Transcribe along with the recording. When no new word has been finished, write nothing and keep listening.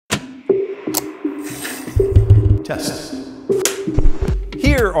Test.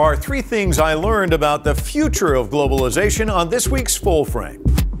 Here are 3 things I learned about the future of globalization on this week's Full Frame.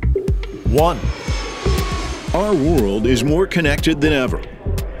 1. Our world is more connected than ever.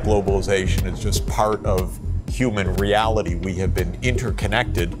 Globalization is just part of human reality. We have been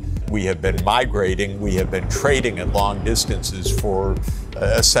interconnected. We have been migrating. We have been trading at long distances for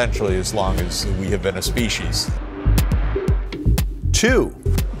essentially as long as we have been a species. 2.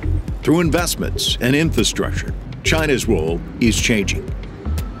 Through investments and infrastructure, China's role is changing.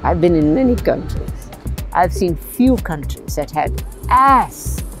 I've been in many countries. I've seen few countries that had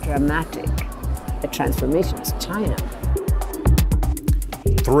as dramatic a transformation as China.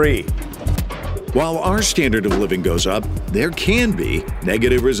 3. While our standard of living goes up, there can be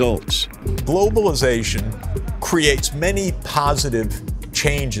negative results. Globalization creates many positive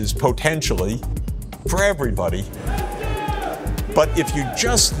changes potentially for everybody. But if you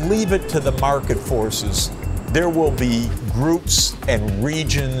just leave it to the market forces, there will be groups and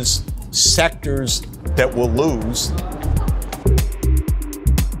regions, sectors that will lose.